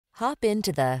Hop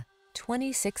into the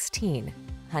 2016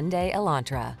 Hyundai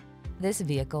Elantra. This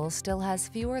vehicle still has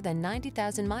fewer than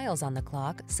 90,000 miles on the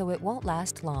clock, so it won't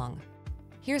last long.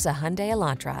 Here's a Hyundai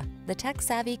Elantra, the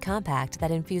tech-savvy compact that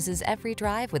infuses every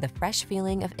drive with a fresh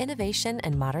feeling of innovation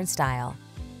and modern style.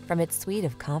 From its suite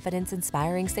of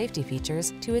confidence-inspiring safety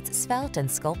features to its svelte and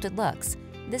sculpted looks,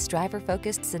 this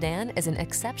driver-focused sedan is an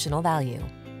exceptional value.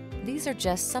 These are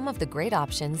just some of the great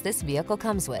options this vehicle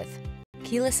comes with: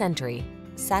 keyless entry,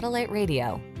 satellite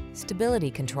radio,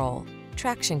 stability control,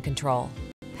 traction control,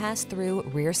 pass-through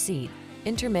rear seat,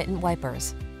 intermittent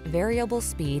wipers, variable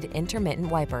speed intermittent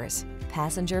wipers,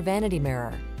 passenger vanity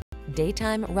mirror,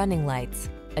 daytime running lights,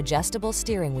 adjustable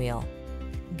steering wheel.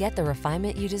 Get the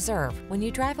refinement you deserve when you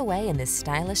drive away in this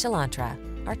stylish Elantra.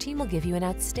 Our team will give you an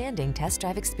outstanding test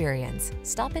drive experience.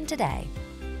 Stop in today.